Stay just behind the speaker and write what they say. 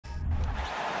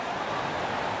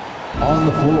On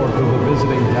the floor for the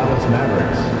visiting Dallas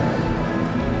Mavericks.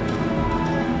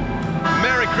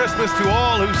 Merry Christmas to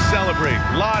all who celebrate.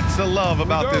 Lots of love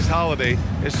about this holiday,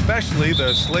 especially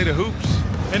the slate of hoops.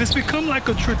 And it's become like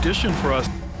a tradition for us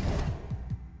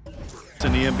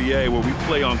in the NBA where we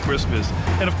play on Christmas.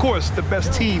 And of course, the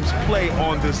best teams play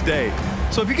on this day.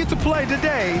 So if you get to play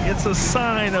today, it's a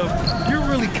sign of you're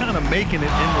really kind of making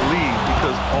it in the league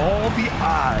because all the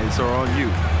eyes are on you.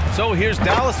 So here's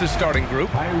Dallas's starting group.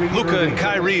 Luka and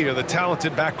Kyrie are the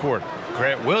talented backcourt.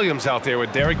 Grant Williams out there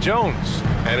with Derrick Jones.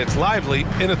 And it's Lively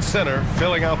in its center,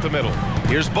 filling out the middle.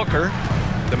 Here's Booker.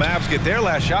 The Mavs get their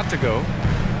last shot to go.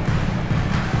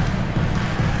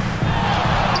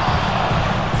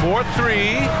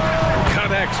 4-3,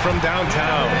 connects from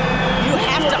downtown. You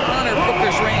have to honor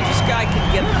Booker's range. This guy can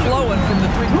get flowing from the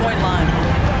three-point line.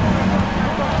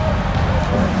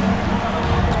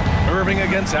 Irving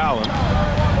against Allen.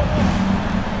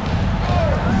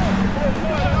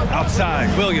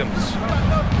 Outside, Williams.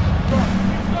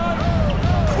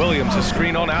 Williams a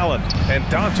screen on Allen, and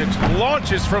Doncic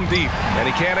launches from deep, and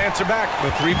he can't answer back.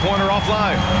 The three-pointer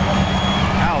offline.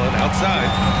 Allen outside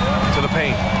to the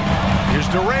paint. Here's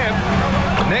Durant,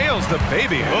 nails the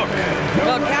baby hook.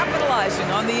 Well, capitalizing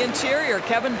on the interior,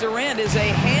 Kevin Durant is a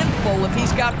handful if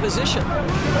he's got position.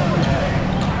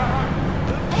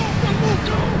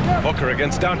 Booker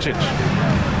against Doncic.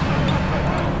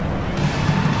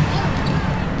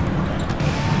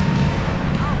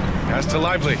 Pass to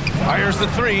Lively, fires the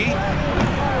three,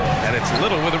 and it's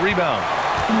Little with a rebound.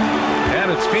 And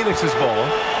it's Phoenix's ball.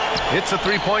 It's a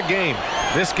three-point game.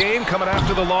 This game coming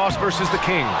after the loss versus the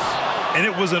Kings. And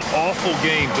it was an awful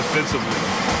game defensively.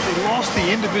 They lost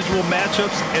the individual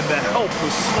matchups, and the help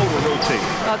was slow to rotate.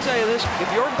 I'll tell you this,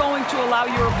 if you're going to allow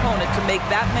your opponent to make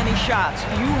that many shots,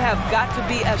 you have got to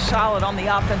be as solid on the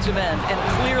offensive end, and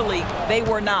clearly they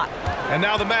were not. And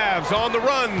now the Mavs on the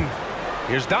run.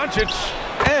 Here's Doncic,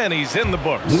 and he's in the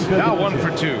books. Now 1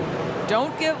 for 2.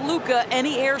 Don't give Luka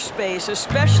any airspace,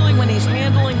 especially when he's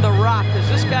handling the rock, because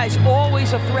this guy's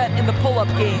always a threat in the pull-up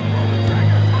game.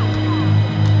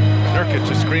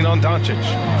 Nurkic a screen on Doncic.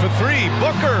 For three,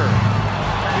 Booker.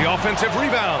 The offensive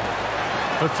rebound.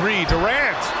 For three,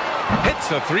 Durant. Hits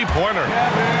a three-pointer.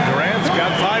 Durant's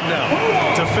got 5 now.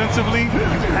 Defensively,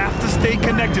 you have to stay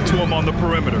connected to him on the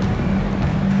perimeter.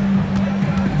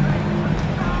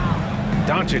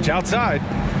 Doncic outside.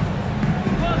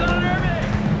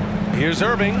 Here's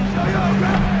Irving.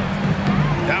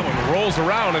 That one rolls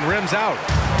around and rims out.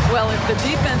 Well, if the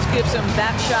defense gives him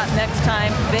that shot next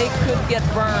time, they could get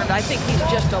burned. I think he's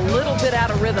just a little bit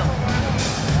out of rhythm.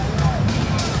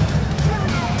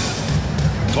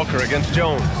 Booker against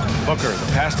Jones. Booker,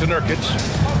 the pass to Nurkic.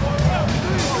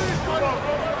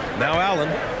 Now Allen,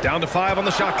 down to 5 on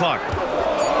the shot clock.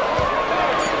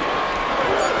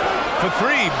 For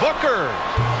three, Booker.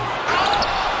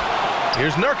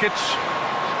 Here's Nurkic.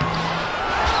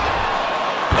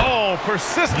 Oh,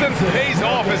 persistence pays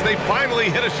off as they finally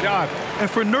hit a shot. And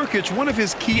for Nurkic, one of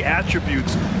his key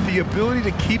attributes, the ability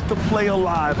to keep the play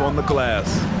alive on the glass.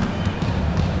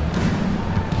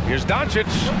 Here's Doncic.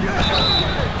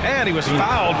 And he was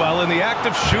fouled while in the act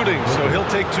of shooting, so he'll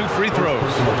take 2 free throws.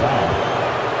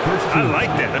 I like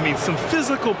that. I mean, some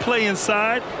physical play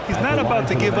inside. He's not about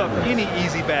to give up any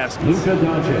easy baskets. Luka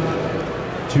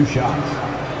Doncic, 2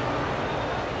 shots.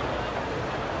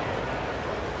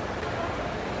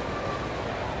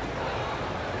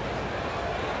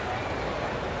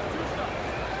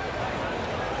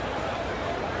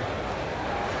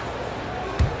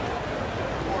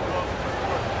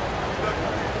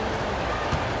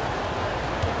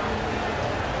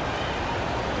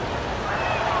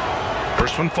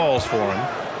 First one falls for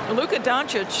him. Luka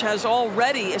Doncic has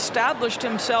already established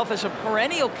himself as a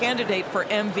perennial candidate for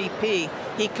MVP.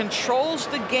 He controls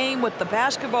the game with the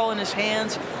basketball in his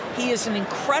hands. He is an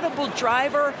incredible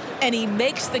driver, and he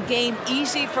makes the game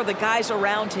easy for the guys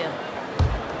around him.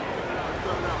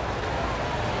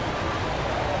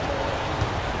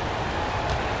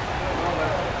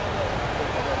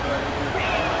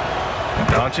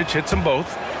 Doncic hits them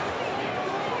both.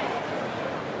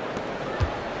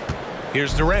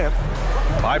 Here's Durant.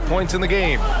 5 points in the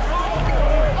game.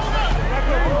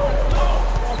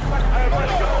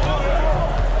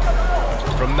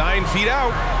 From 9 feet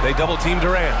out, they double-team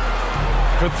Durant.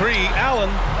 For three, Allen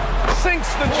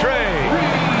sinks the tray.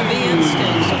 The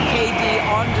instincts of KD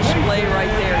on display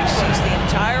right there. He sees the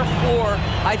entire floor.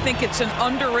 I think it's an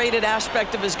underrated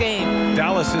aspect of his game.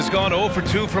 Dallas has gone 0 for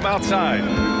 2 from outside.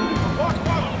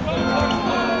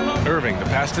 Irving, the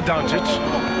pass to Doncic.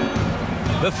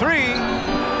 The three,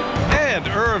 and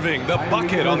Irving, the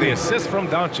bucket on the assist from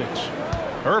Doncic.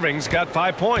 Irving's got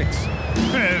 5 points.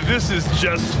 Man, this is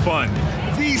just fun.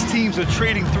 These teams are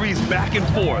trading threes back and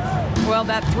forth. Well,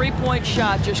 that three-point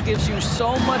shot just gives you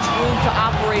so much room to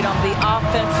operate on the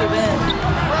offensive end.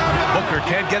 Booker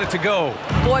can't get it to go.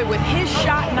 Boy, with his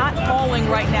shot not falling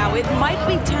right now, it might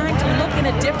be time to look in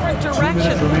a different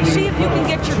direction. See if you can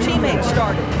get your teammates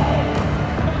started.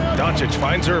 Doncic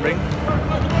finds Irving.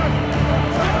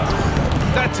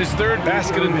 That's his third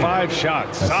basket in 5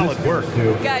 shots. Solid work.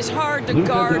 Guys, hard to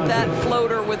guard that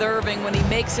floater with Irving when he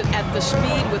makes it at the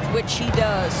speed with which he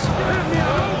does.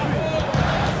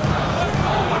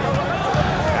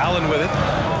 Allen with it.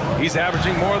 He's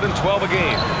averaging more than 12 a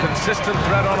game. Consistent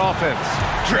threat on offense.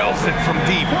 Drills it from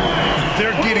deep.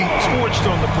 They're getting torched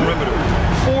on the perimeter.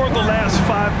 4 of the last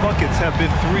 5 buckets have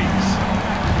been threes.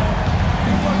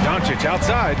 Doncic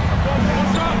outside.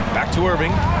 Back to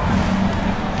Irving.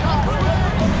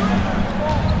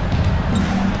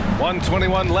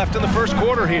 1:21 left in the first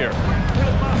quarter here.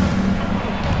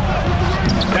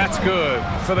 That's good.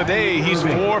 For the day, he's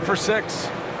 4 for 6.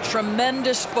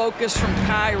 Tremendous focus from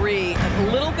Kyrie. A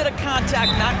little bit of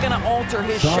contact not going to alter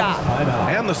his shot.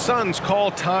 And the Suns call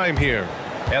time here.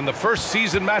 And the first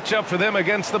season matchup for them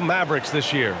against the Mavericks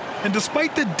this year. And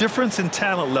despite the difference in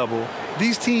talent level,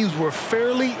 these teams were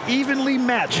fairly evenly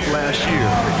matched last year.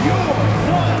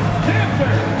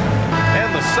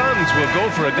 And the Suns will go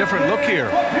for a different look here.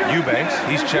 Eubanks,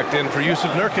 he's checked in for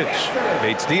Yusuf Nurkic.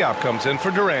 Bates Diop comes in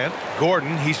for Durant.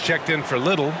 Gordon, he's checked in for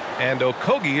Little. And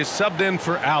Okogie is subbed in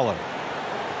for Allen.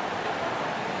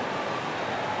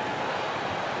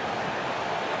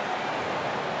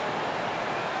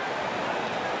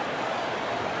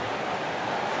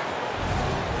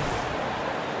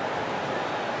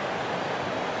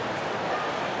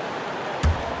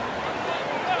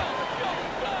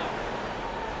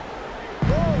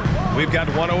 We've got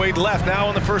 1:08 left now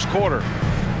in the first quarter.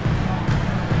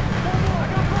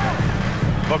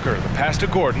 Booker, the pass to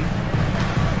Gordon.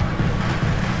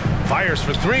 Fires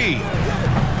for 3.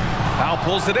 Powell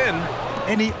pulls it in.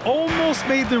 And he almost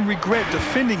made them regret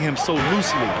defending him so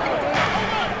loosely.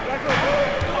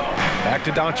 Back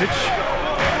to Doncic.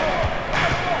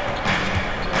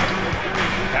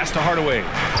 Pass to Hardaway.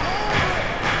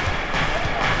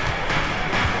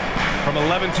 From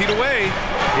 11 feet away,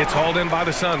 it's hauled in by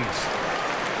the Suns.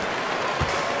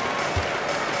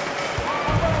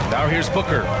 Now here's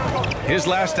Booker. His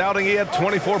last outing, he had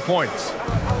 24 points.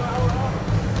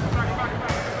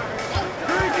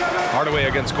 Hardaway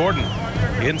against Gordon.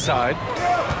 Inside.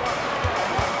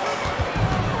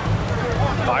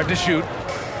 5 to shoot.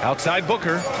 Outside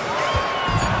Booker.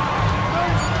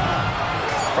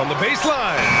 From the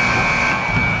baseline.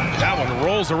 That one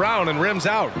rolls around and rims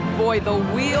out. Boy, the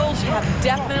wheels have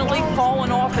definitely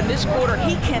fallen off in this quarter.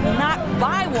 He cannot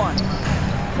buy one.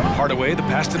 Hardaway, the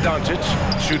pass to Doncic.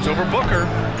 Shoots over Booker.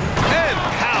 And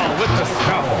Powell with the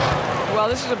stuff. Well,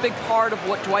 this is a big part of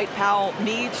what Dwight Powell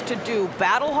needs to do.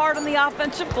 Battle hard on the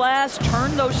offensive glass,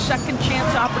 turn those second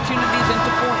chance opportunities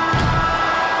into points.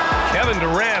 Kevin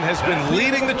Durant has been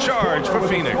leading the charge for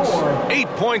Phoenix. 8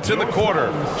 points in the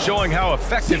quarter, showing how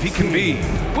effective he can be.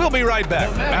 We'll be right back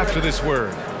after this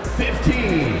word.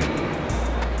 15.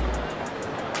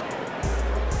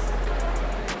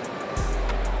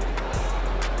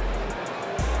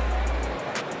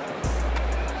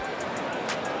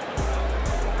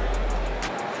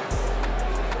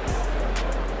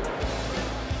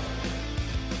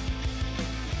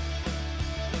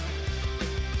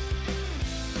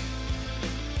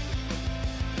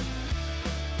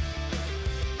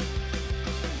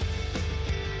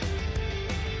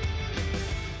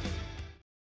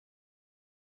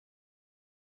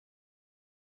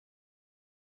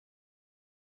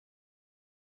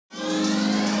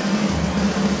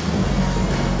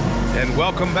 And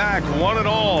welcome back, one and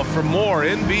all, for more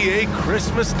NBA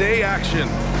Christmas Day action.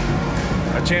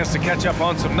 A chance to catch up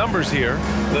on some numbers here.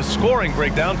 The scoring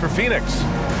breakdown for Phoenix.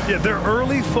 Yeah, their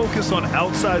early focus on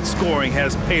outside scoring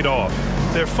has paid off.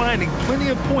 They're finding plenty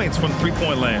of points from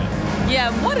three-point land.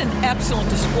 Yeah, what an excellent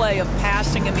display of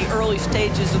passing in the early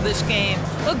stages of this game.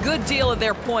 A good deal of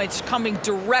their points coming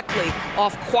directly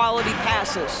off quality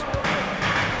passes.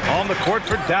 On the court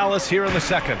for Dallas here in the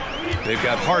second. They've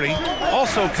got Hardy,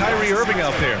 also Kyrie Irving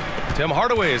out there. Tim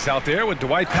Hardaway is out there with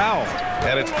Dwight Powell.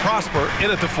 And it's Prosper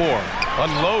in at the 4.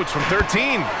 Unloads from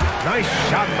 13. Nice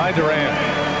shot by Durant.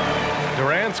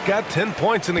 Durant's got 10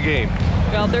 points in the game.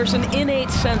 Well, there's an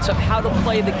innate sense of how to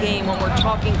play the game when we're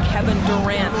talking Kevin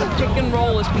Durant. The pick and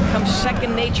roll has become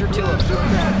second nature to him.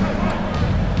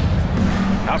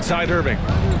 Outside Irving.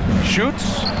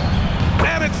 Shoots.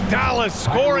 And it's Dallas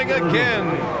scoring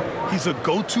again. He's a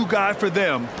go-to guy for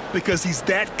them because he's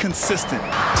that consistent.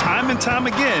 Time and time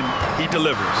again, he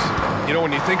delivers. You know,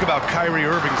 when you think about Kyrie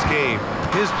Irving's game,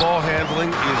 his ball handling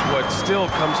is what still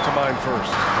comes to mind first.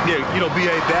 Yeah, you know,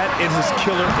 B.A., that and his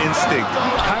killer instinct.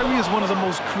 Kyrie is one of the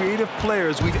most creative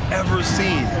players we've ever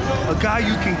seen. A guy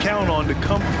you can count on to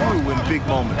come through in big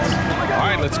moments. All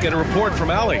right, let's get a report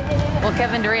from Allie. Well,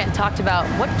 Kevin Durant talked about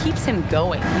what keeps him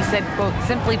going. He said, quote,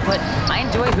 simply put, I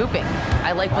enjoy hooping.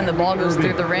 I like when the ball goes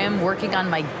through the rim, working on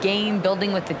my game,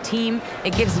 building with the team.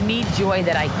 It gives me joy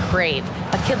that I crave,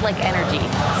 a kid-like energy.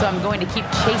 So I'm going to keep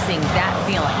chasing that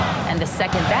feeling. And the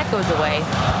second that goes away,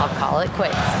 I'll call it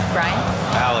quits. Brian?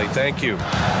 Allie, thank you.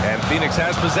 And Phoenix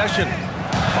has possession.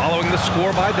 Following the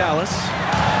score by Dallas.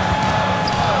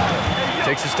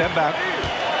 Takes a step back.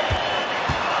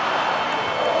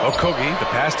 Okogie, the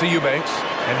pass to Eubanks.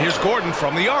 And here's Gordon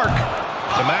from the arc.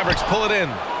 The Mavericks pull it in.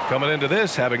 Coming into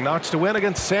this, having notched a win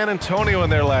against San Antonio in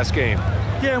their last game.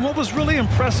 Yeah, and what was really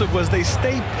impressive was they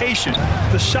stayed patient.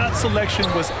 The shot selection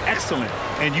was excellent,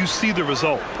 and you see the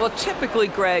result. Well, typically,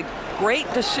 Greg,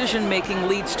 great decision-making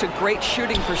leads to great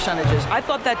shooting percentages. I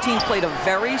thought that team played a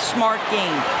very smart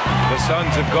game. The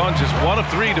Suns have gone just 1 of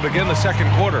 3 to begin the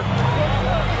second quarter.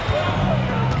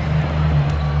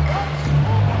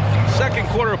 Second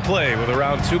quarter of play with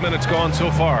around 2 minutes gone so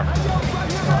far.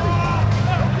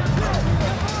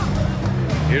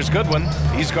 Here's Goodwin.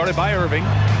 He's guarded by Irving.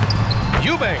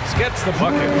 Eubanks gets the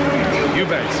bucket.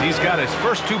 Eubanks, he's got his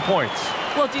first 2 points.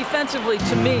 Well, defensively,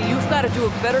 to me, you've got to do a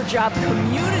better job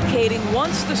communicating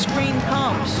once the screen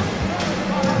comes.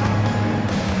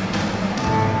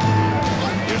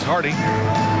 Here's Hardy.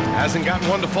 Hasn't gotten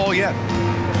one to fall yet.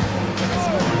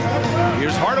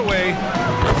 Here's Hardaway.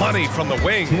 Money from the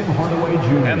wing. Tim Hardaway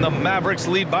Jr. And the Mavericks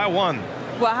lead by 1.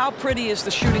 Well, how pretty is the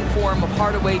shooting form of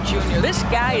Hardaway Jr.? This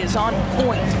guy is on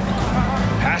point.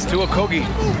 Pass to Okogie.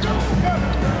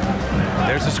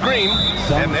 There's a screen,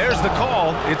 and there's the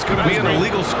call. It's going to be an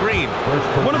illegal screen.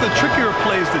 One of the trickier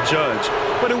plays to judge,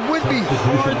 but it would be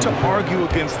hard to argue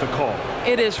against the call.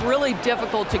 It is really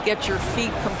difficult to get your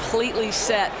feet completely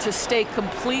set, to stay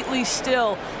completely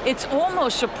still. It's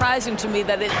almost surprising to me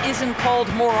that it isn't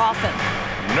called more often.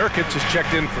 Nurkic is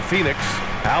checked in for Phoenix.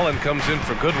 Allen comes in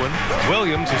for Goodwin.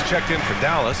 Williams is checked in for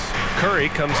Dallas. Curry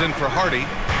comes in for Hardy.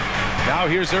 Now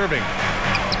here's Irving.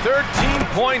 13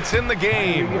 points in the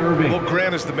game. Will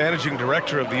Grant is the managing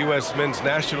director of the U.S. men's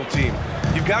national team.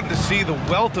 You've gotten to see the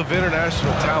wealth of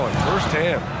international talent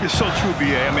firsthand. It's so true,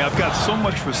 B.A. I mean, I've got so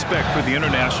much respect for the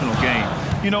international game.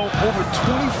 You know, over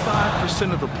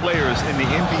 25% of the players in the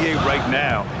NBA right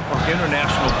now are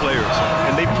international players,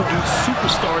 and they produce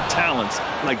superstar talents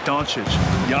like Doncic,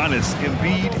 Giannis,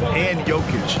 Embiid, and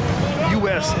Jokic. The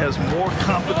U.S. has more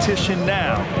competition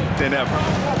now than ever.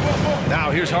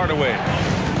 Now here's Hardaway.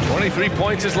 23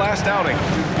 points his last outing.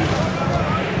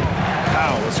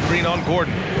 Powell, a screen on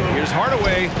Gordon. Here's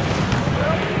Hardaway.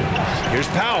 Here's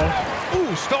Powell.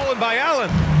 Ooh, stolen by Allen.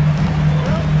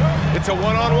 It's a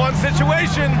one-on-one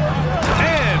situation.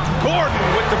 And Gordon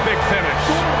with the big finish.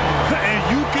 And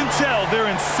you can tell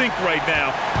they're in sync right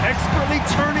now, expertly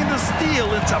turning the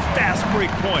steal into fast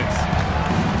break points.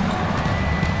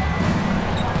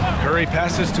 Curry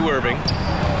passes to Irving.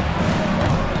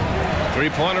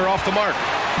 Three-pointer off the mark.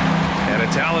 And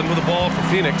it's Allen with the ball for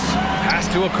Phoenix. Pass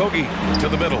to Okogie to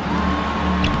the middle.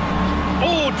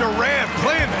 Oh, Durant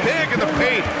playing big in the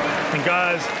paint. And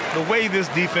guys, the way this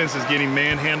defense is getting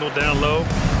manhandled down low,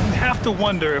 you have to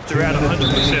wonder if they're at 100%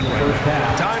 right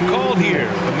now. Time called here.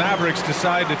 The Mavericks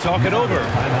decide to talk it over.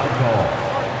 Timeout call.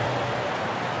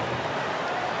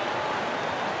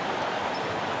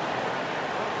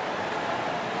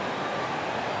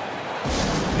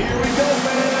 Here we go,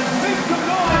 man. Make some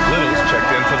noise. Little's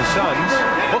checked in for the Suns.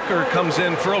 Booker comes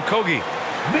in for Okogie.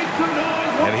 Make some noise.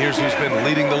 And here's who's been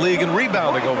leading the league in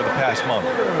rebounding over the past month.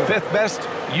 5th best,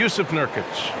 Yusuf Nurkic.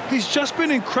 He's just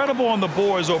been incredible on the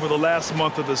boards over the last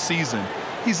month of the season.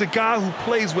 He's a guy who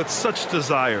plays with such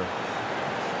desire.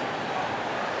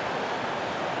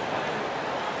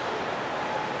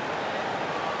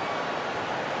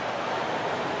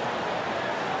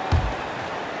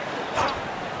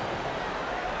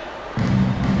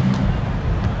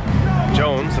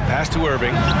 Jones, the pass to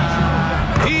Irving.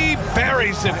 He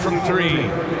buries it from 3.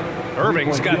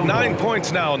 Irving's got 9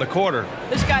 points now in the quarter.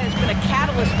 This guy has been a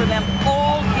catalyst for them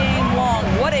all game long.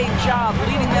 What a job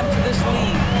leading them to this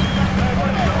lead.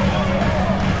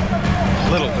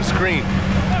 Little, the screen.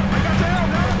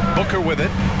 Booker with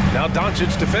it. Now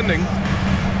Doncic defending.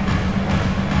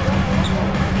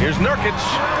 Here's Nurkic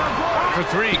for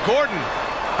 3. Gordon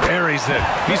buries it.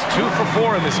 He's 2 for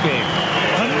 4 in this game.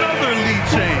 Another lead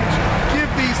change. Give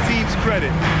these teams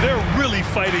credit. They're really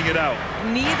fighting it out.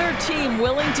 Neither team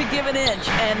willing to give an inch,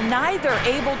 and neither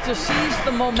able to seize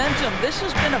the momentum. This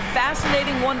has been a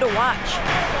fascinating one to watch.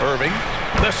 Irving,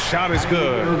 the shot is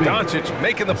good. Doncic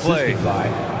making the play.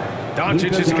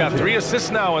 Doncic has got 3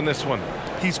 assists now in this one.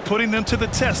 He's putting them to the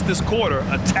test this quarter,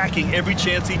 attacking every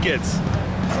chance he gets.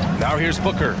 Now here's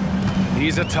Booker.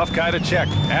 He's a tough guy to check,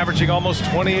 averaging almost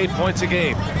 28 points a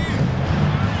game.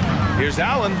 Here's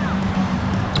Allen.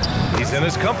 He's in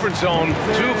his comfort zone. 2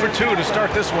 for 2 to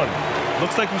start this one.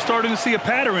 Looks like we're starting to see a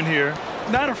pattern here.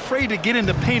 Not afraid to get in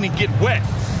the paint and get wet.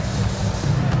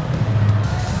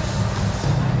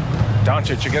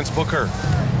 Doncic against Booker.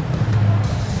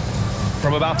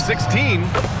 From about 16.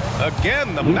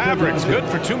 Again, the Mavericks good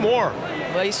for 2 more.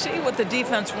 Well, you see what the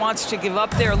defense wants to give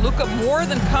up there. Luka more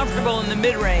than comfortable in the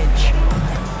mid-range.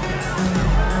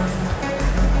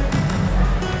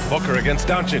 Booker against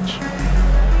Doncic.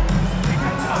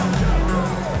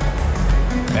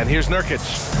 And here's Nurkic.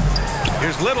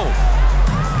 Here's Little.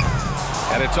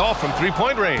 And it's off from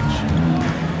 3-point range.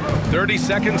 30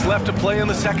 seconds left to play in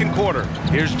the second quarter.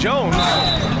 Here's Jones.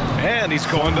 And he's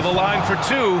going to the line for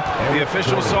 2. The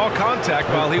official saw contact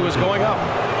while he was going up.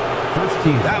 First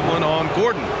team. That one on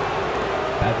Gordon.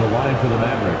 At the line for the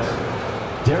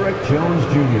Mavericks, Derek Jones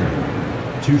Jr.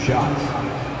 2 shots.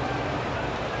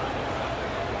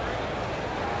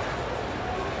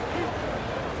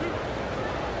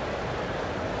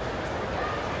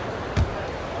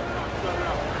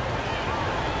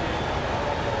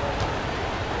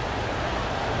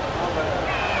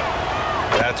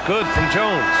 That's good from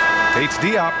Jones. Bates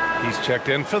Diop. He's checked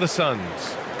in for the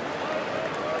Suns.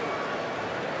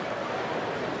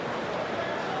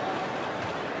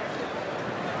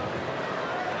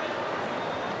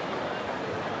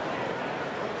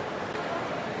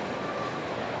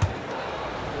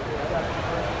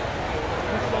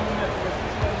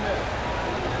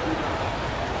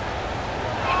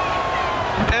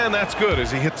 And that's good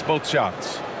as he hits both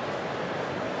shots.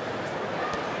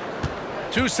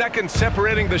 2 seconds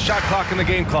separating the shot clock and the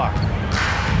game clock.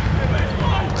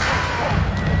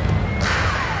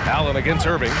 Allen against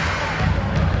Irving.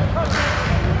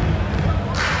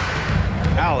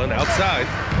 Allen outside.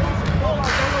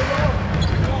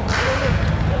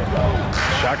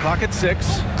 Shot clock at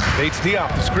 6. Bates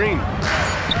Diop the screen.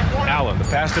 Allen the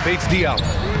pass to Bates Diop.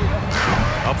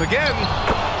 Up again.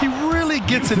 He really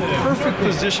gets in perfect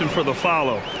position for the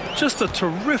follow. Just a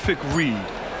terrific read.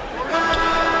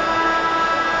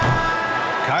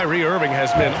 Kyrie Irving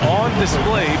has been on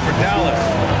display for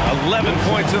Dallas. 11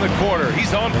 points in the quarter.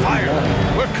 He's on fire.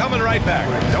 We're coming right back.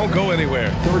 Don't go anywhere.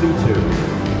 32.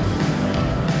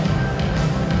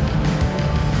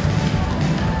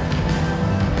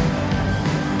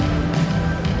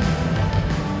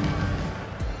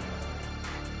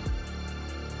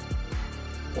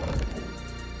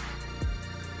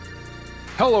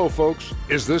 Hello, folks.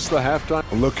 Is this the halftime?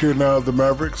 Look here now at the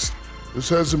Mavericks. This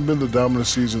hasn't been the dominant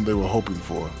season they were hoping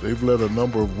for. They've let a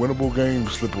number of winnable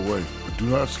games slip away, but do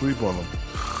not sleep on them.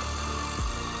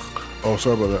 Oh,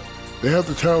 sorry about that. They have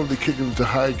the talent to kick it into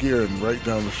high gear and right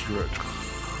down the stretch.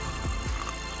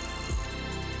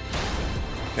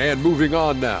 And moving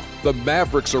on now, the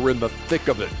Mavericks are in the thick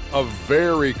of it. A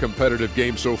very competitive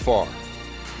game so far.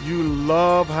 You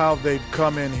love how they've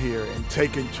come in here and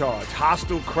taken charge.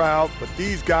 Hostile crowd, but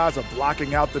these guys are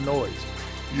blocking out the noise.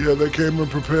 Yeah, they came in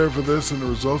prepared for this, and the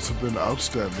results have been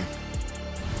outstanding.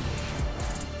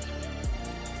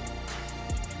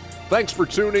 Thanks for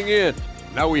tuning in.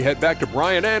 Now we head back to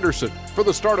Brian Anderson for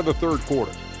the start of the third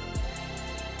quarter.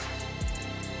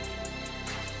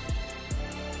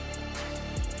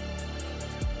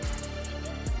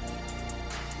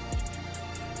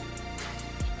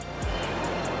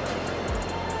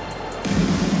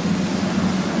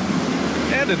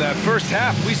 And in that first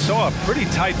half, we saw a pretty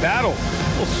tight battle.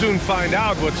 We'll soon find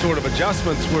out what sort of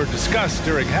adjustments were discussed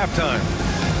during halftime.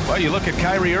 Well, you look at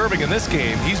Kyrie Irving in this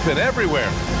game, he's been everywhere.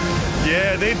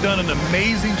 Yeah, they've done an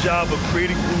amazing job of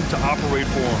creating room to operate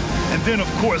for him. And then,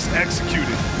 of course,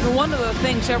 executing. One of the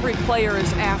things every player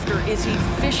is after is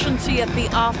efficiency at the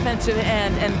offensive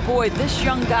end. And boy, this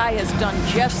young guy has done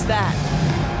just that.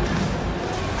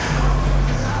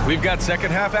 We've got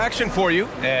second half action for you,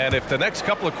 and if the next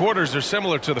couple of quarters are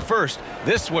similar to the first,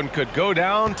 this one could go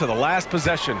down to the last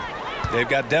possession. They've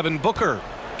got Devin Booker.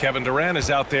 Kevin Durant is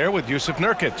out there with Yusuf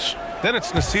Nurkic. Then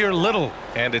it's Nasir Little,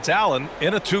 and it's Allen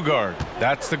in a 2-guard.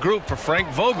 That's the group for Frank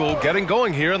Vogel getting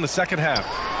going here in the second half.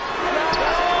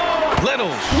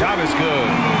 Little's shot is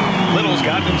good. Little's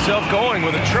gotten himself going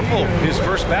with a triple, his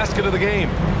first basket of the game.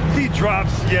 He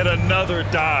drops yet another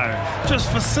dime, just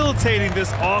facilitating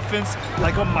this offense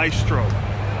like a maestro.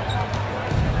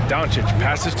 Doncic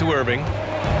passes to Irving.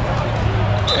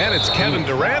 And it's Kevin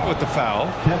Durant with the foul.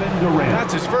 Kevin Durant.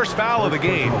 That's his first foul of the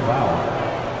game.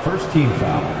 First team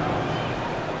foul.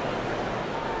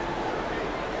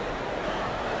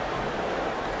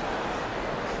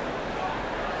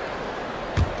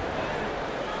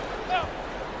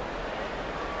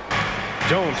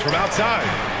 Jones from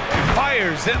outside.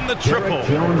 Fires in the triple.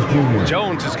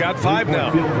 Jones has got 5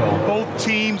 now. Both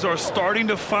teams are starting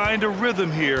to find a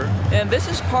rhythm here. And this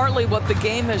is partly what the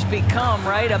game has become,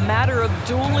 right? A matter of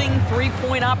dueling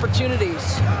three-point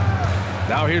opportunities.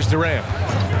 Now here's Durant.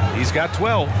 He's got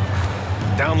 12.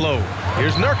 Down low.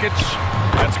 Here's Nurkic.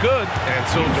 That's good. And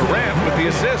so Durant with the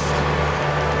assist.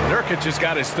 Nurkic has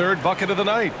got his 3rd bucket of the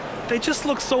night. They just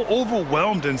look so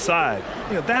overwhelmed inside.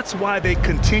 You know, that's why they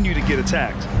continue to get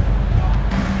attacked.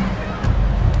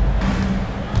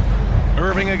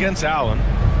 Irving against Allen.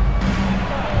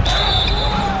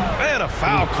 And a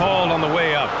foul called on the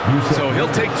way up. So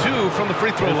he'll take 2 from the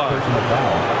free throw line.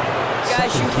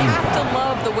 Guys, you have to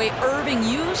love the way Irving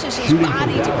uses his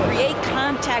body to create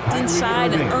contact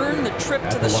inside and earn the trip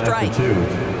to the strike. Take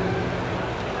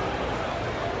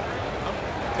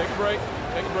a break.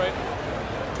 Take a break.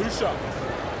 2 shots.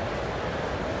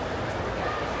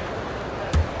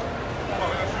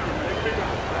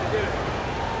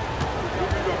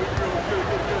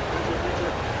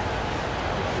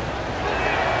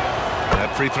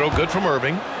 That free throw good from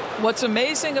Irving. What's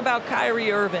amazing about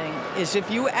Kyrie Irving is if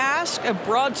you ask a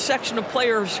broad section of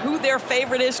players who their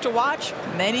favorite is to watch,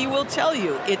 many will tell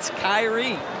you it's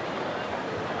Kyrie.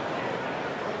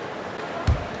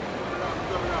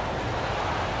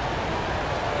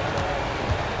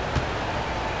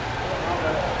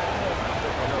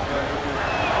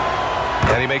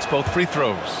 And he makes both free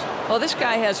throws. Well, this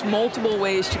guy has multiple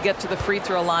ways to get to the free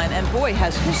throw line, and boy,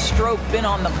 has his stroke been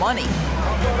on the money.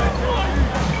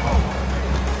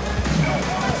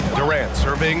 Durant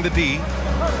surveying the D.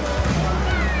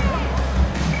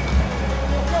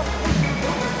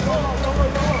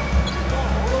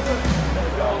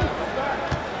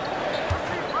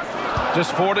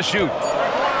 Just 4 to shoot.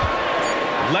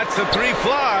 Lets the 3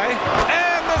 fly.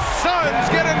 And the Suns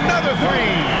get another 3.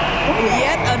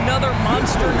 Yet another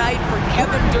monster night for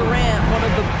Kevin Durant, one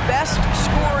of the best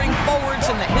scoring forwards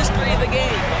in the history of the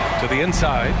game. To the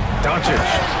inside, Doncic.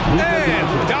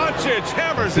 And Doncic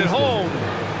hammers it home.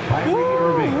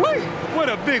 What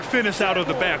a big finish out of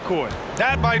the backcourt.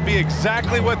 That might be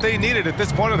exactly what they needed at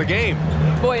this point of the game.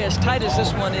 Boy, as tight as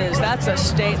this one is, that's a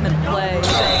statement play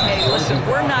saying, hey, listen,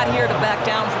 we're not here to back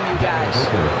down from you guys.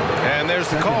 And there's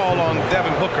the call on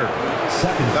Devin Booker.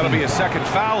 That'll be his 2nd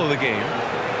foul of the game.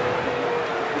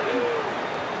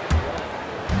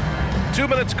 2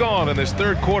 minutes gone in this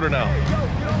 3rd quarter now.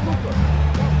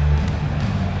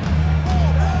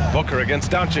 Booker against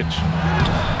Doncic.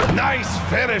 Nice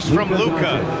finish from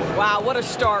Luka. Wow, what a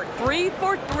start. 3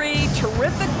 for 3,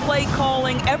 terrific play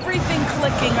calling, everything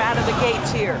clicking out of the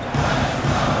gates here.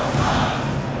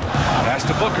 Pass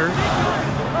to Booker.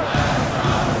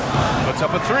 Puts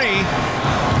up a 3.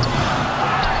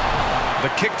 The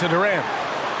kick to Durant.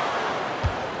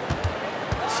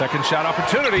 2nd shot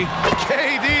opportunity.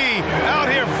 KD out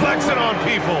here flexing on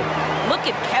people. Look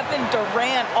at Kevin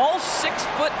Durant, all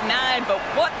 6'9", but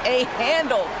what a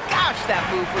handle. Gosh, that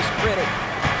move was pretty.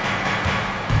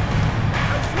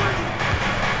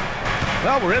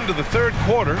 Well, we're into the 3rd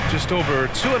quarter, just over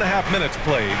 2.5 minutes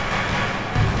played.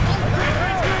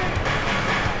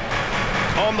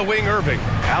 On the wing, Irving.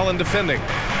 Allen defending.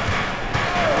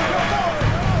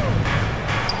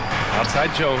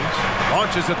 Outside Jones.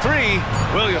 Launches a 3.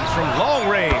 Williams from long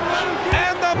range.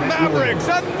 And the Mavericks,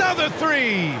 another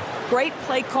 3. Great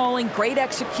play calling, great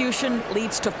execution,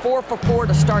 leads to 4 for 4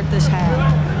 to start this half.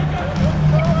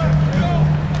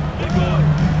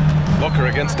 Booker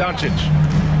against Doncic.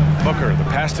 Booker, the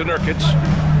pass to Nurkic.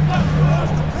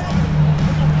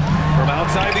 From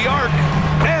outside the arc.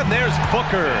 And there's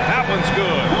Booker. That one's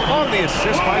good. On the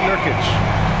assist by Nurkic.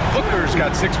 Booker's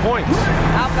got 6 points.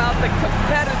 How about the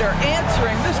competitor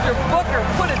answering? Mr. Booker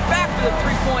put it back to the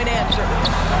three-point answer.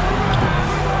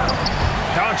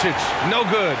 Doncic, no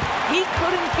good. He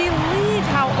couldn't believe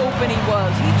how open he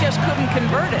was. He just couldn't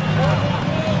convert it.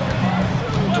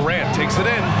 Durant takes it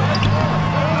in.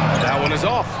 That one is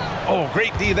off. Oh,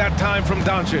 great D that time from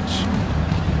Doncic.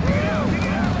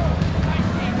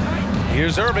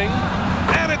 Here's Irving.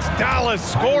 And it's Dallas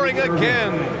scoring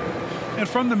again. And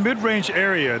from the mid-range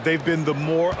area, they've been the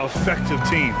more effective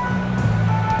team.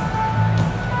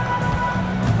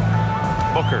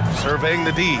 Booker surveying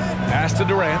the D. Pass to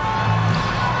Durant.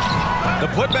 The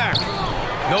putback.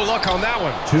 No luck on that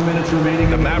one. 2 minutes remaining.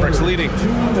 The Mavericks leading. 2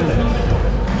 minutes.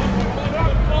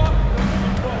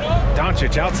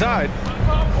 Doncic outside.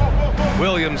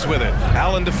 Williams with it.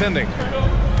 Allen defending.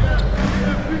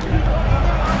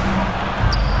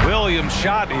 Williams'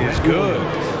 shot is good.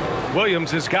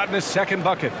 Williams has gotten his second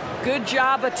bucket. Good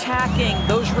job attacking.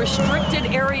 Those restricted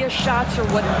area shots are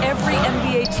what every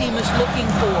NBA team is looking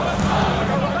for.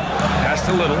 Pass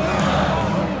to Little.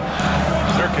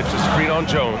 Nurkic, a screen on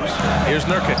Jones. Here's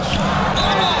Nurkic.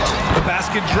 The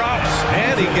basket drops,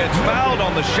 and he gets fouled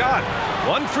on the shot.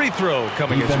 One free throw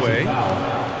coming his way.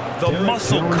 The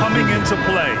muscle coming into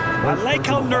play. I like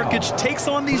how Nurkic takes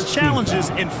on these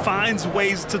challenges and finds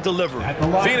ways to deliver.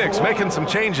 Phoenix making some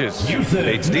changes.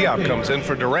 H-Diop comes in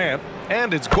for Durant,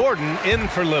 and it's Gordon in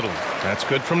for Little. That's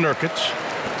good from Nurkic.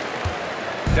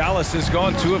 Dallas has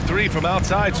gone 2 of 3 from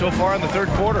outside so far in the third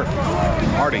quarter.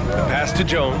 Hardy, the pass to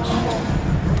Jones.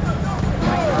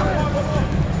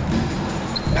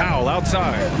 Powell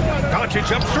outside.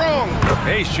 Doncic up strong.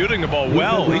 Hey, shooting the ball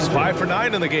well. He's 5 for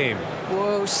 9 in the game.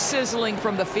 Whoa, sizzling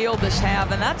from the field this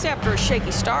half, and that's after a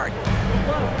shaky start.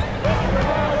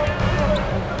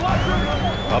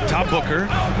 Up top, Booker,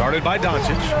 guarded by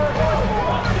Doncic.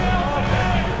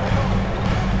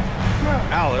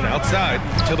 Allen outside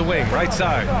to the wing, right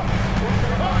side.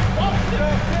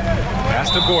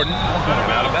 Pass to Gordon.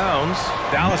 Out of bounds.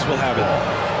 Dallas will have it.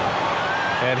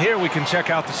 And here we can check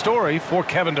out the story for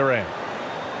Kevin Durant.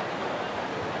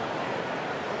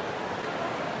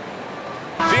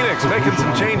 Phoenix making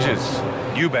some changes.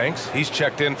 Eubanks, he's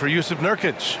checked in for Yusuf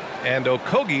Nurkic. And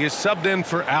Okogie is subbed in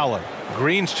for Allen.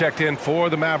 Green's checked in for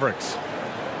the Mavericks.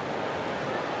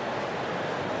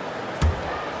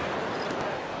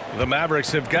 The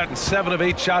Mavericks have gotten 7 of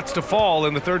 8 shots to fall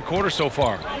in the third quarter so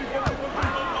far.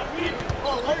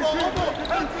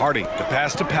 Hardy, the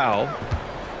pass to Powell.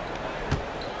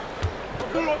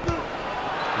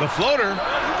 The floater.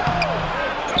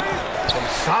 Some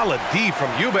solid D from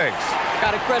Eubanks.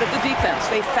 Got to credit the defense.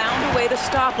 They found a way to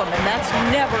stop him, and that's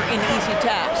never an easy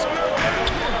task.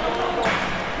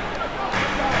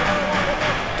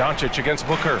 Doncic against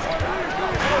Booker.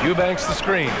 Eubanks the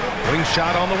screen. Wing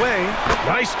shot on the way.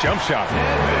 Nice jump shot.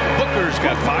 Booker's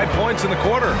got 5 points in the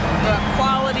quarter.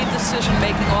 Quality decision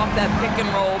making off that pick and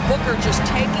roll. Booker just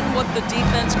taking what the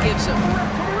defense gives him.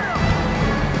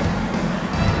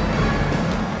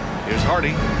 Here's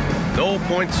Hardy. No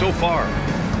points so far.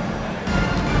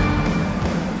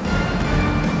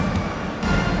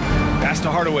 Pass to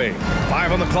Hardaway.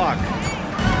 5 on the clock.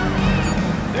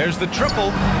 There's the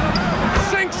triple.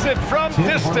 Sinks it from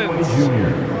distance.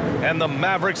 And the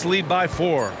Mavericks lead by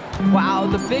 4. Wow,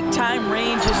 the big-time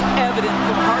range is evident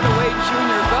from Hardaway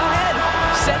Jr. Go ahead,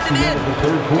 send it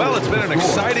in. Well, it's been an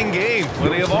exciting game.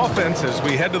 Plenty of offense as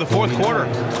we head to the fourth quarter.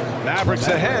 Mavericks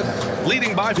ahead,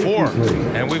 leading by 4.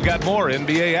 And we've got more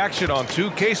NBA action on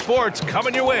 2K Sports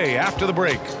coming your way after the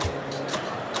break.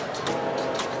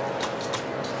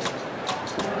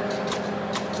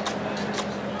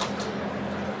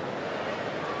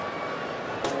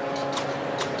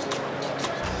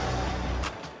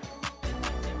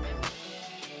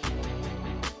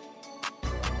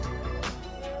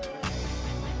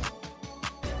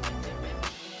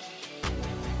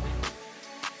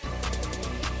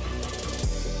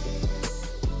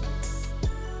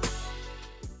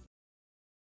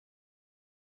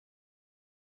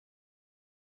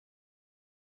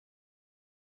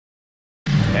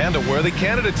 And a worthy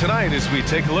candidate tonight as we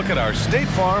take a look at our State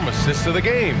Farm assist of the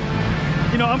game.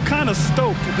 You know, I'm kind of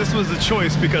stoked that this was a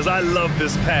choice because I love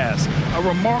this pass. A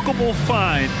remarkable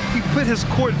find. He put his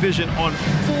court vision on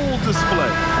full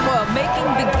display. Well, making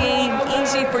the game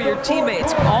easy for your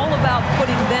teammates. All about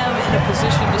putting them in a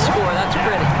position to score. That's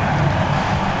pretty.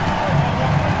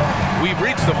 We've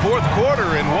reached the fourth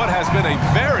quarter in what has been a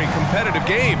very competitive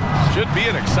game. Should be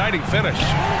an exciting finish.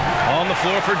 On the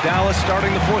floor for Dallas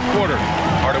starting the fourth quarter.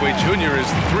 Hardaway Jr. is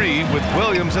the 3 with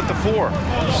Williams at the 4.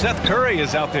 Seth Curry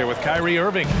is out there with Kyrie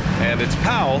Irving. And it's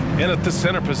Powell in at the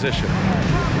center position.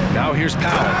 Now here's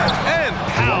Powell. And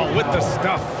Powell with the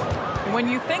stuff. When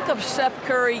you think of Seth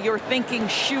Curry, you're thinking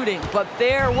shooting. But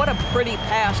there, what a pretty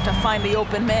pass to find the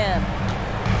open man.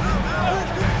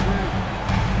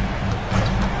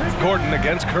 Gordon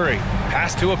against Curry.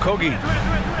 Pass to Okogie.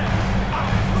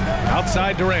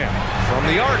 Outside Durant. From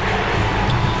the arc.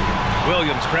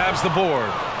 Williams grabs the board.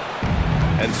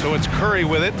 And so it's Curry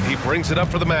with it. He brings it up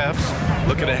for the Mavs.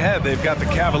 Looking ahead, they've got the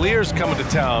Cavaliers coming to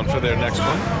town for their next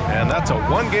one. And that's a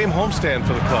 1-game homestand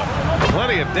for the club.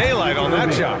 Plenty of daylight on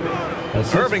that shot.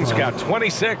 Irving's got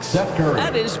 26.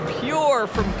 That is pure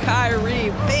from Kyrie.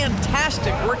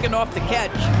 Fantastic working off the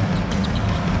catch.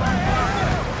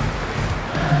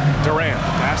 Durant,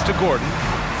 pass to Gordon.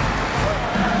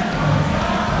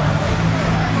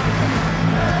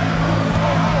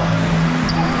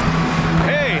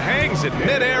 catches it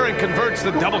midair and converts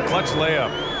the double clutch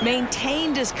layup.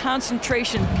 Maintained his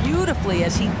concentration beautifully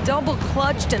as he double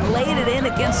clutched and laid it in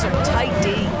against some tight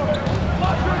D.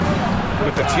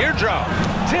 With the teardrop,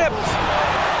 tipped.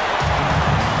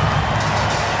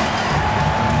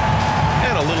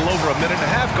 And a little over a minute and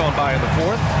a half gone by in the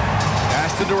fourth.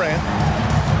 Pass to Durant.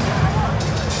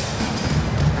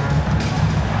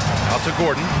 Out to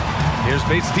Gordon. Here's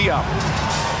Bates Diop.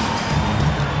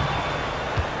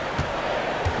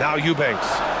 Now Eubanks.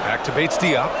 Back to Bates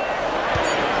Diop.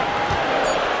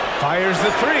 Fires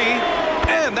the three.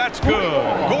 And that's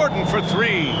good. Gordon for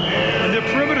three. And their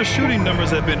perimeter shooting numbers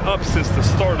have been up since the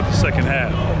start of the second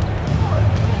half.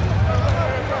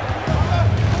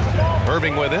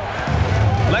 Irving with it.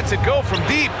 Lets it go from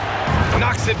deep.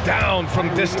 Knocks it down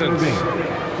from distance.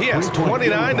 He has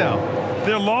 29 now.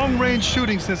 Their long-range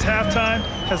shooting since halftime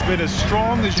has been as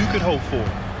strong as you could hope for.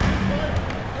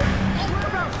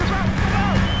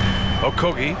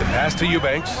 Okogie, the pass to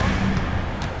Eubanks.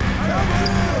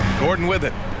 Gordon with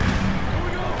it.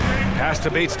 Pass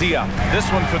to Bates Diop.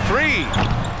 This one for three.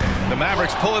 The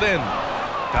Mavericks pull it in.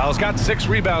 Powell's got 6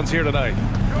 rebounds here tonight.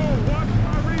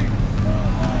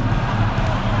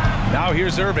 Now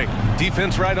here's Irving.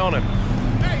 Defense right on him.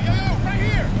 Right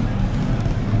here.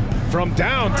 From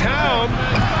downtown.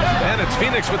 And it's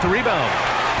Phoenix with the rebound.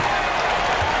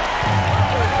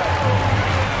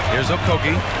 Here's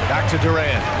Okogie. Back to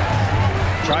Durant.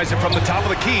 Tries it from the top of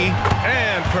the key.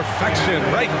 And perfection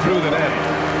right through the net.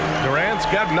 Durant's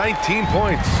got 19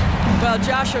 points. Well,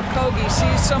 Josh Okogie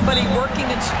sees somebody working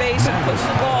in space and puts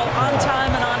the ball on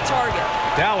time and on target.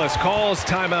 Dallas calls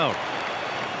timeout.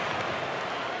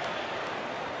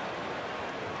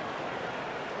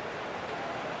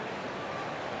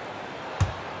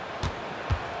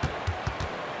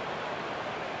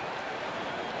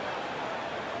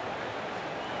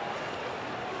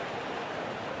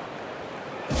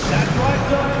 That's right,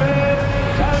 Suns fans.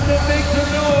 Time to make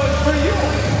some noise for you,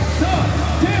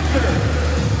 Suns dancers.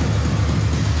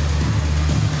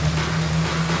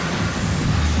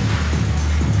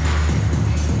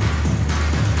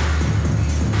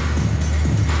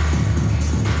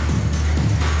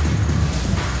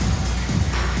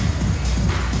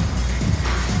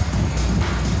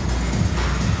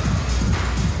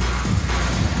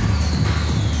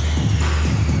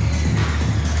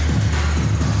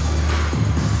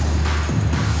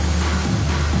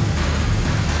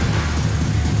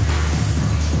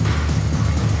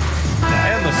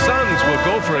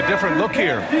 For a different look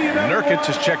here. Nurkic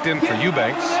has checked in for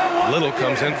Eubanks. Little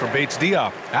comes in for Bates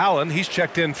Diop. Allen, he's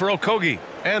checked in for Okogie.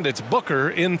 And it's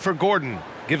Booker in for Gordon.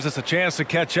 Gives us a chance to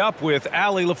catch up with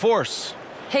Allie LaForce.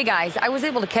 Hey guys, I was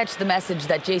able to catch the message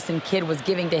that Jason Kidd was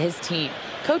giving to his team.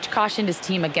 Coach cautioned his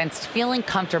team against feeling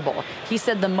comfortable. He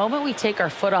said the moment we take our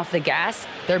foot off the gas,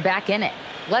 they're back in it.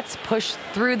 Let's push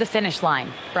through the finish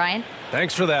line. Brian?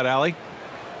 Thanks for that, Allie.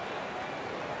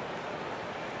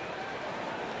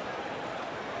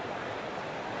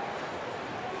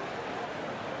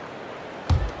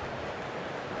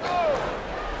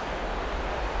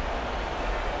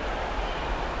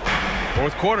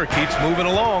 Fourth quarter keeps moving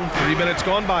along. 3 minutes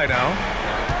gone by now.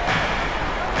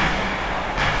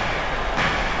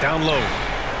 Down low.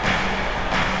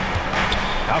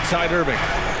 Outside Irving.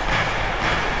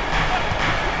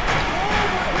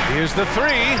 Here's the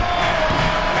three.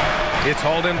 It's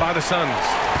hauled in by the Suns.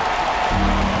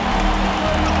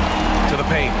 To the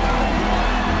paint.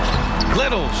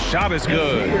 Little's shot is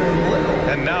good.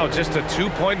 And now just a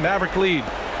 2-point Maverick lead.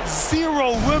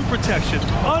 Zero rim protection.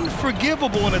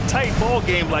 Unforgivable in a tight ball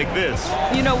game like this.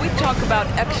 You know, we talk about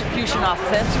execution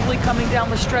offensively coming down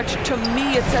the stretch. To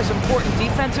me, it's as important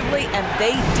defensively, and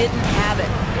they didn't have it.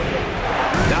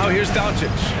 Now here's Doncic.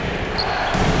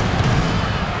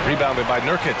 Rebounded by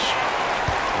Nurkic.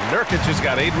 Nurkic has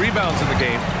got 8 rebounds in the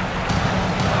game.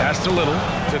 Pass to Little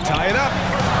to tie it up.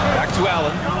 Back to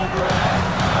Allen.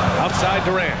 Outside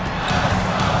Durant.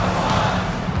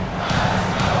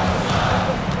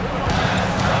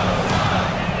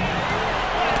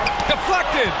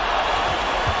 Deflected.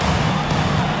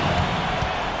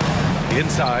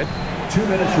 Inside. 2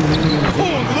 minutes remaining.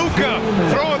 Oh, Luka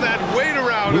throwing that weight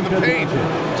around in the paint.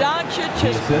 Doncic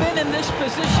has been in this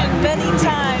position many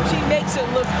times. He makes it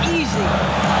look easy.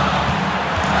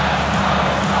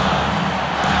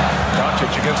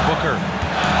 Doncic against Booker.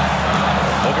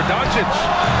 Over Doncic.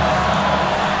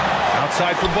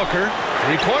 Outside for Booker.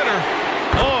 3-pointer.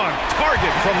 On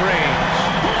target from range.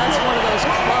 That's one of those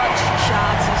clutch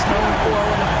shots he's known for.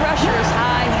 When the pressure is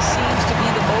high, he seems to be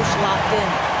the most locked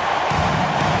in.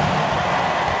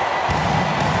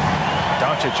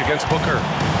 Doncic against Booker.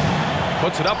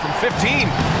 Puts it up from 15.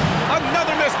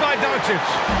 Another missed by Doncic.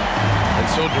 And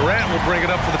so Durant will bring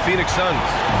it up for the Phoenix Suns.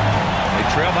 They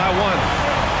trail by 1.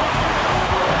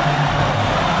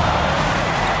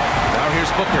 Now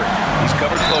here's Booker. He's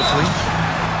covered closely.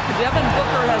 Devin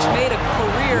Booker has made a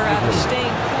career out of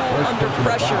staying cool under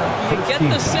pressure. You get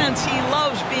the sense he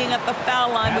loves being at the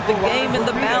foul line with the game in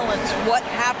the balance. What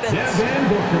happens?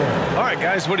 All right,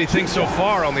 guys, what do you think so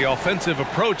far on the offensive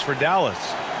approach for Dallas?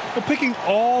 They're picking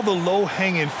all the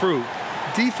low-hanging fruit.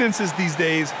 Defenses these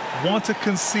days want to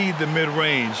concede the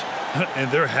mid-range, and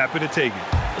they're happy to take it.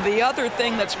 The other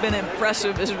thing that's been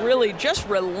impressive is really just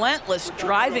relentless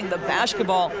driving the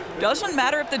basketball. Doesn't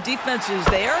matter if the defense is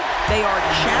there, they are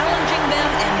challenging them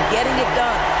and getting it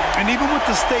done. And even with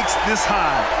the stakes this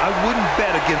high, I wouldn't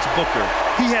bet against Booker.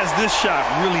 He has this shot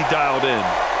really dialed in.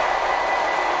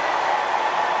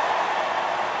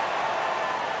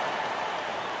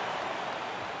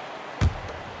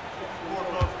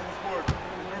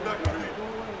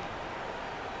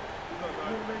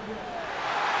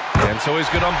 So he's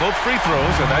good on both free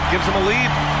throws, and that gives him a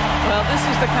lead. Well, this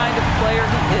is the kind of player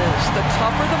he is. The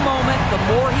tougher the moment, the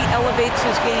more he elevates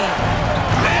his game.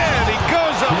 And he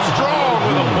goes up strong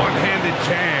with a one-handed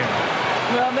jam.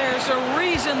 Well, there's a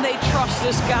reason they trust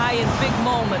this guy in big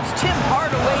moments. Tim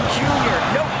Hardaway Jr.,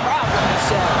 no problem, he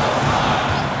says.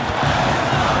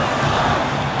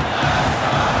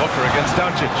 Booker against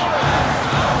Doncic.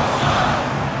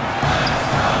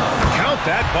 Count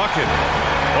that bucket.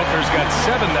 Booker's got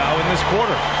 7 now in this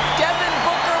quarter. Devin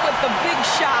Booker with the big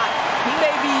shot. He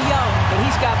may be young, but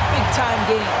he's got big-time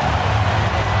game.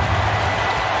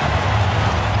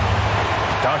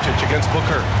 Doncic against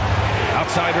Booker.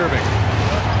 Outside Irving.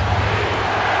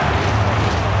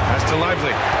 Pass to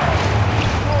Lively.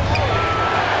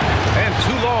 And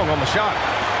too long on the shot.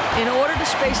 In order to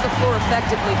space the floor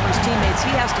effectively for his teammates,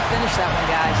 he has to finish that one,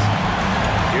 guys.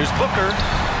 Here's Booker.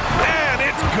 And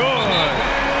it's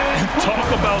good. Talk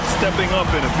about stepping up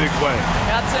in a big way.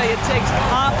 I'll tell you, it takes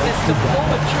confidence to pull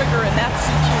the trigger in that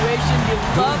situation. You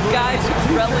love guys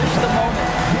who relish the moment.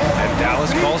 And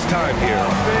Dallas calls time here.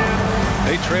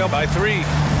 They trail by 3.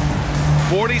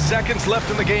 40 seconds left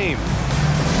in the game.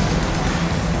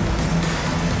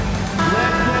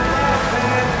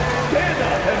 Stand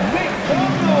up and make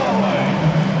some noise.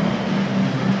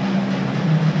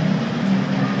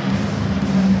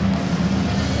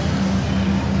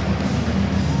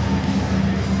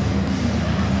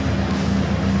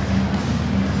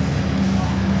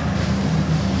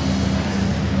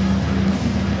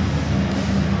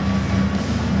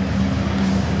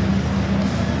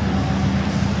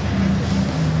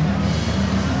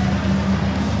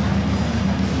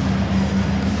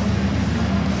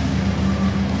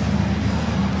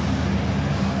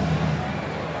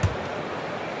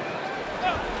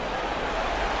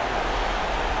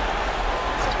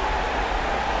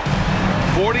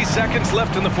 Seconds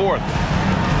left in the fourth.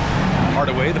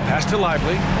 Hardaway, the pass to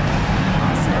Lively.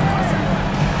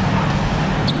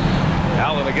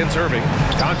 Allen against Irving.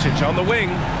 Doncic on the wing.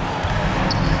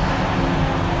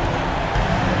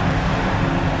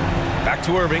 Back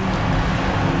to Irving.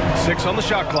 6 on the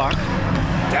shot clock.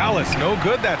 Dallas no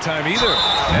good that time either.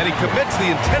 And he commits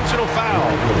the intentional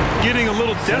foul. Getting a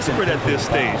little desperate at this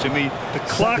stage. I mean, the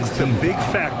clock's the big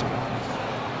factor.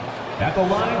 At the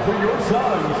line for your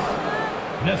Suns,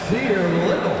 Nasir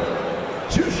Little,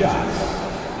 2 shots.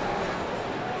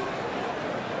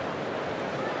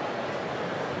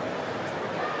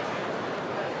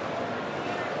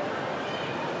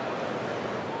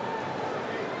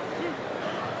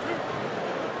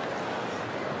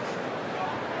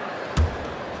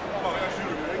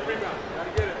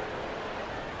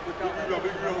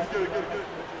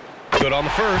 Good on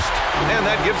the first, and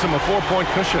that gives him a 4-point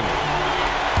cushion.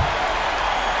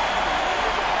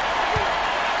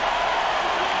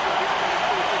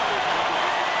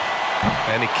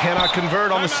 And he cannot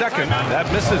convert on the second.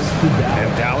 That misses.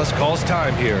 And Dallas calls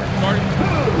time here.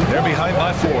 They're behind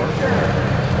by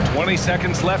 4. 20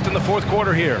 seconds left in the fourth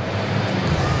quarter here.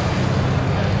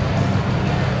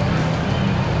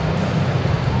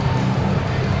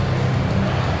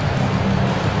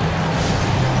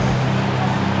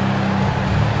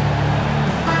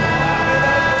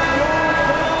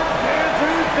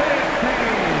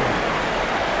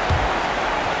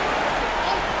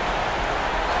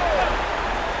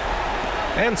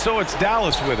 And so it's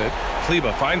Dallas with it.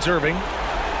 Kleba finds Irving.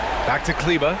 Back to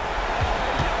Kleba.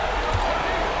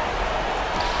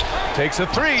 Takes a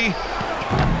 3.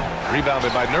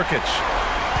 Rebounded by Nurkic.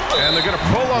 And they're going to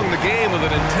prolong the game with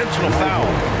an intentional foul.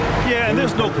 Yeah, and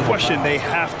there's no question they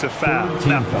have to foul.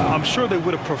 Now, I'm sure they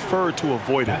would have preferred to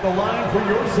avoid it. At the line for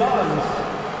your Suns,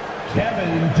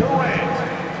 Kevin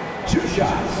Durant, 2 shots.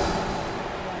 shots.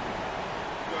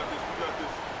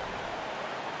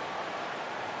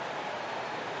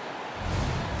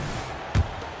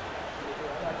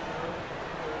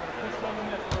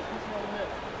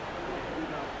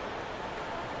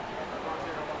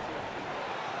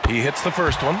 He hits the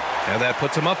first one, and that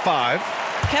puts him up 5.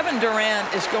 Kevin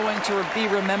Durant is going to be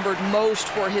remembered most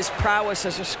for his prowess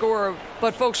as a scorer.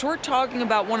 But, folks, we're talking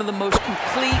about one of the most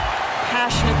complete,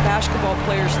 passionate basketball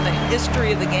players in the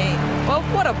history of the game. Well,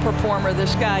 what a performer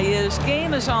this guy is.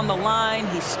 Game is on the line.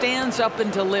 He stands up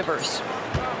and delivers.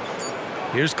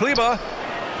 Here's Kleba.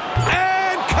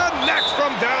 And connects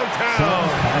from downtown.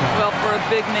 Well, for a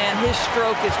big man, his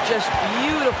stroke is just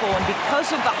beautiful. And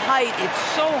because of the height, it's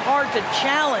so hard to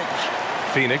challenge.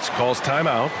 Phoenix calls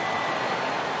timeout.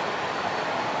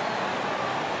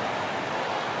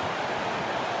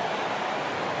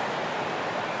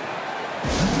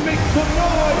 Make some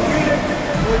noise, Phoenix,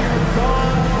 for your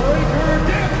Suns Breaker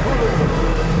Dance Crew.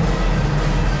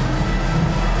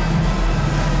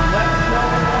 Let's show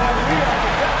them why we are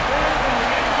the best fans in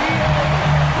the NBA.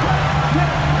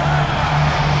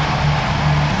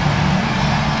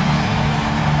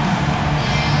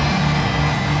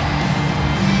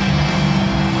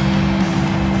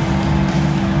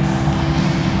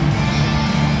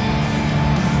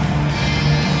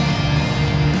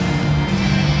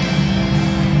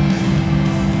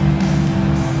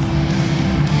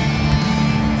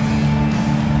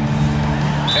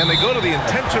 And they go to the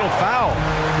intentional foul.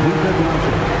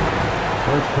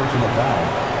 First personal foul.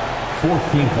 4th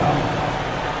team foul.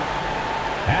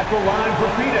 At the line for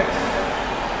Phoenix,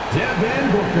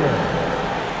 Devin Booker.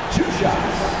 2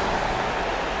 shots.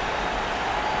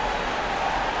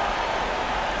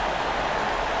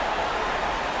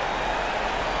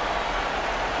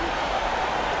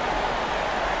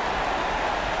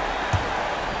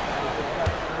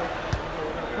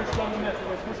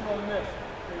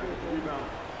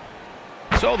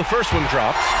 So the first one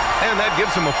drops, and that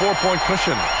gives him a 4-point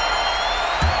cushion.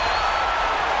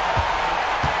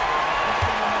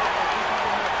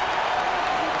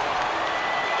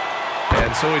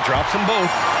 And so he drops them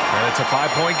both, and it's a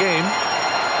 5-point game.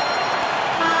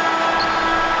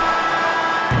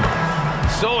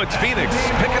 So it's Phoenix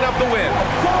picking up the win.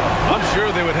 I'm sure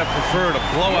they would have preferred a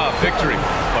blowout victory,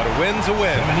 but a win's a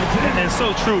win. And it's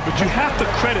so true, but you have to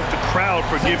credit the crowd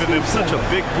for giving them such a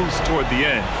big boost toward the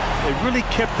end. They really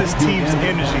kept this team's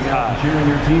energy high.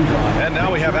 And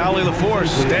now we have Allie LaForce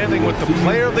standing with the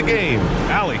player of the game.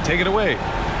 Allie, take it away.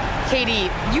 KD,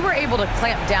 you were able to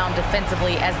clamp down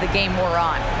defensively as the game wore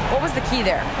on. What was the key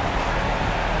there?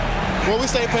 Well, we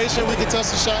stayed patient. We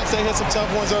contested shots. They hit some tough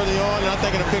ones early on, and I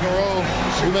think in the pick and roll,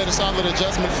 we made a solid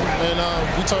adjustment, and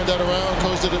we turned that around.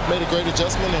 Coach made a great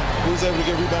adjustment, and we was able to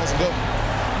get rebounds and go.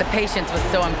 The patience was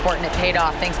so important. It paid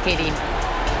off. Thanks, KD.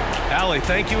 Allie,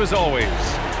 thank you as always.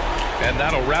 And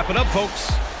that'll wrap it up, folks.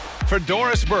 For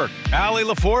Doris Burke, Allie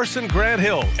LaForce, and Grant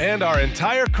Hill, and our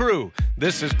entire crew,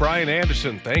 this is Brian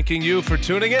Anderson thanking you for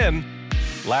tuning in.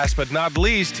 Last but not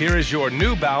least, here is your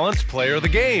New Balance player of the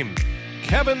game,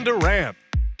 Kevin Durant.